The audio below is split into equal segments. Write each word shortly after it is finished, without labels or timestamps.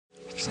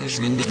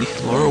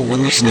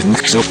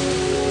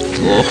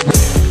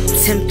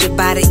Tempted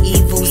by the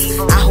evils,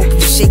 I hope you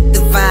shake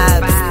the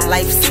vibes.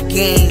 Life's a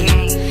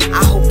game,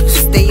 I hope you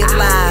stay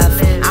alive.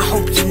 I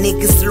hope your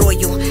niggas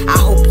loyal, I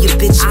hope your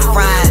bitch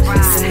ride.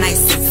 It's a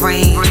nice of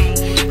rain,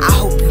 I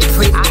hope you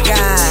pray to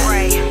God.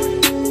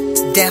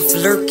 Death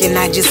lurking,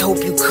 I just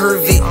hope you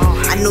curve it.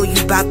 I know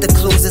you bout to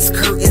close his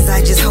curtains,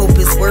 I just hope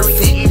it's worth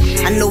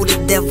it. I know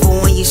the devil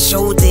on your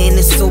shoulder and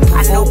it's so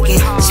provoking.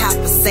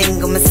 Chopper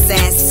sang him a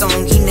sad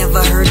song, he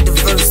never heard the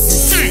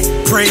verses.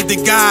 Prayed to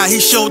God, he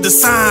showed the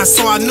signs,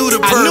 so I knew the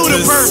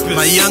purpose.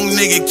 My young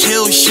nigga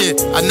killed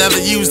shit, I never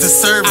used the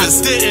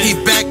service. He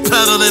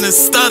backpedaled and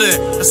stuttered,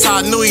 that's how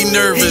I knew he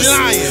nervous.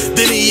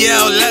 Then he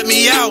yelled, let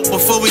me out,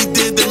 before we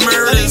did the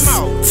murders.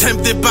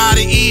 Tempted by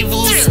the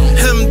evils,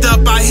 hemmed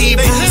up by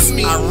Hebrews.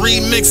 I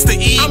remixed the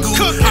eagle,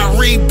 I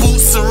reboot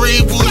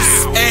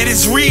cerebrals. At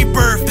his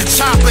rebirth, the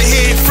chopper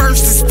head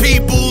first is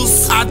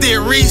peoples. I did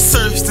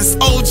research, this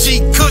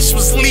OG Kush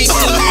was lethal.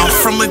 I'm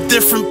from a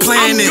different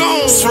planet,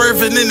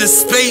 swerving in a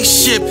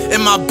spaceship,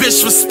 and my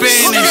bitch was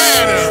Spanish.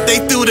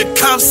 They threw the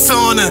cuffs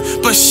on her,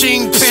 but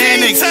she ain't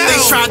panicked. They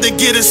tried to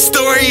get a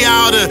story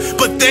out of her,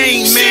 but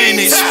they ain't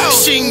managed.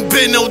 She ain't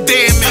been no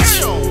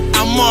damage.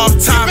 I'm off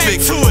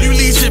topic. You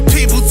lead your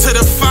people to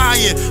the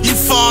fire, you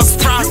false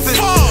prophet.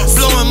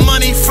 Blowing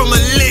money from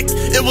a lick,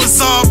 it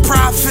was all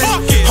profit.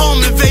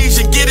 Home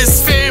invasion, get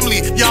his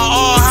family, y'all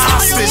all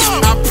hostage.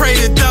 I pray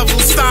the devil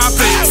stop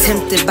it.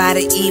 Tempted by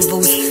the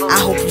evils, I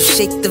hope you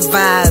shake the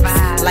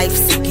vibes.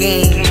 Life's a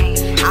game,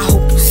 I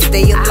hope you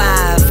stay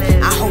alive.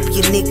 I hope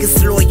your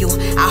niggas loyal,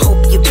 I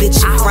hope your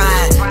bitch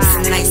ride.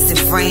 It's nice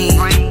and rain,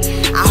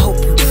 I hope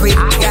you pray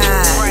to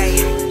God.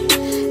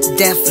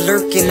 Death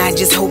lurking, I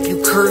just hope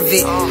you curve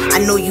it. I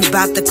know you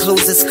bout to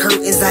close his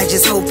curtains, I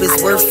just hope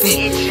it's worth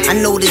it. I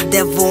know the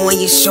devil on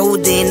your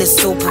shoulder and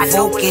it's so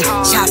provoking.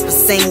 Chopper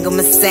sang him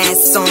a sad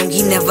song,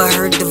 he never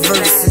heard the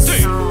verses.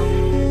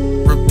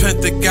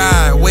 Repent to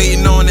God,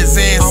 waiting on his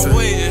answer.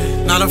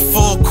 Not a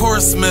full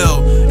course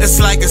meal, it's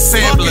like a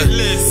sampler.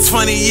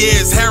 20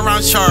 years,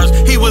 heroin charge,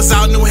 he was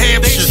out New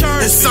Hampshire.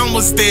 His son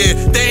was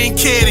dead, they ain't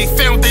care, they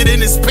found it in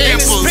his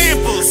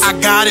pampers. I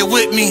got it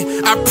with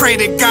me, I pray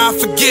that God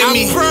forgive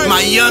me.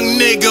 My young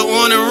nigga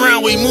on the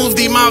run, we moved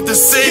him out the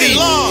city.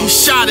 He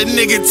shot a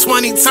nigga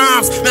 20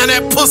 times, now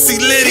that pussy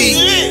litty.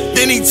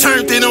 Then he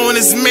turned it on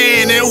his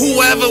man and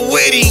whoever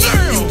with him.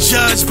 You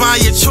judged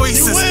by your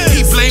choices,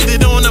 he blamed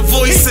it on the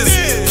voices.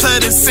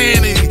 Pled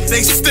insanity,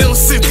 they still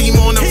sent him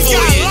on the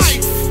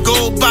voyage.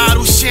 Gold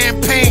bottle,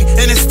 champagne,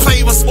 and his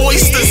plate was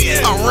oysters.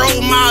 A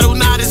role model,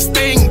 not his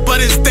thing,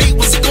 but his date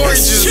was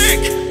gorgeous.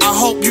 I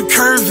hope you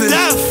curving,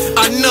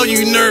 I know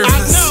you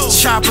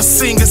nervous. Chopper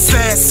sing a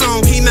sad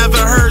song, he never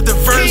heard the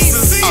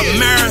verses. A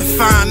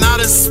marathon, not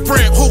a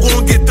sprint, who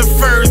gon' get the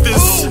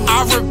furthest?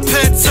 I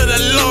repent to the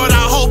Lord,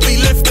 I hope he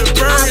lift the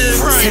burden.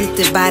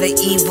 Tempted by the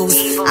evils,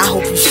 I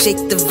hope you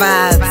shake the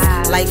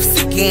vibes.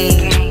 Life's a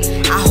game,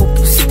 I hope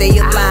you stay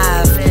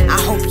alive. I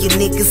hope your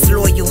niggas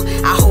loyal,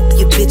 I hope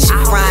your bitch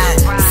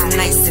ride. It's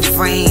nice and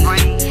rain,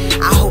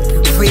 I hope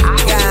you pray to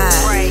God.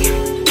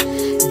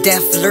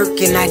 Death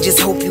lurking, I just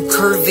hope you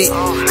curve it.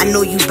 I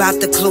know you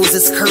bout to close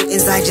his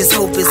curtains, I just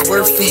hope it's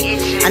worth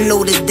it. I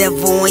know the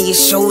devil on your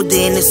shoulder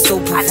and it's so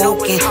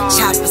provoking.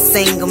 Chopper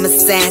sang him a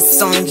sad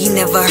song, he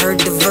never heard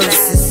the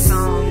verses.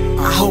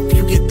 I hope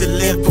you get to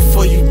live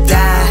before you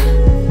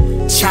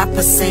die.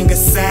 Chopper sang a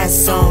sad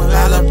song,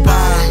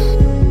 lullaby.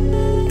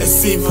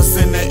 It's evils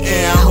in the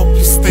air, I hope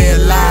you stay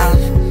alive.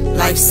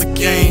 Life's a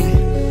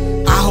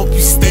game, I hope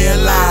you stay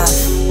alive.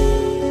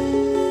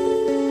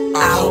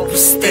 I hope you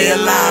stay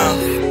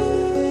alive.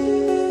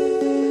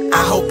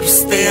 I hope you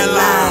stay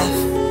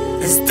alive.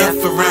 There's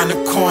death around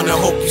the corner,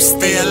 hope you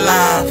stay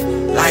alive.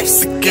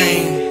 Life's a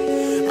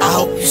game, I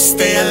hope you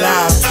stay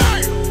alive.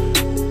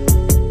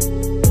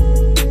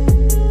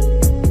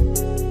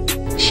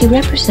 She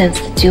represents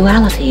the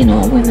duality in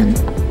all women.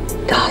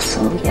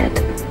 Docile yet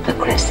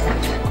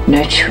aggressive,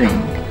 nurturing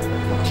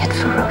yet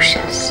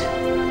ferocious.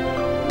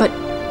 But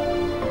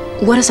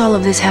what does all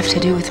of this have to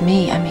do with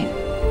me? I mean,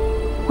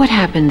 What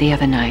happened the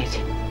other night?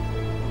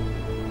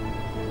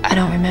 I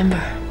don't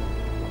remember.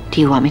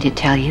 Do you want me to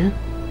tell you?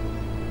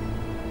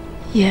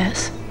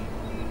 Yes.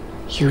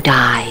 You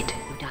died.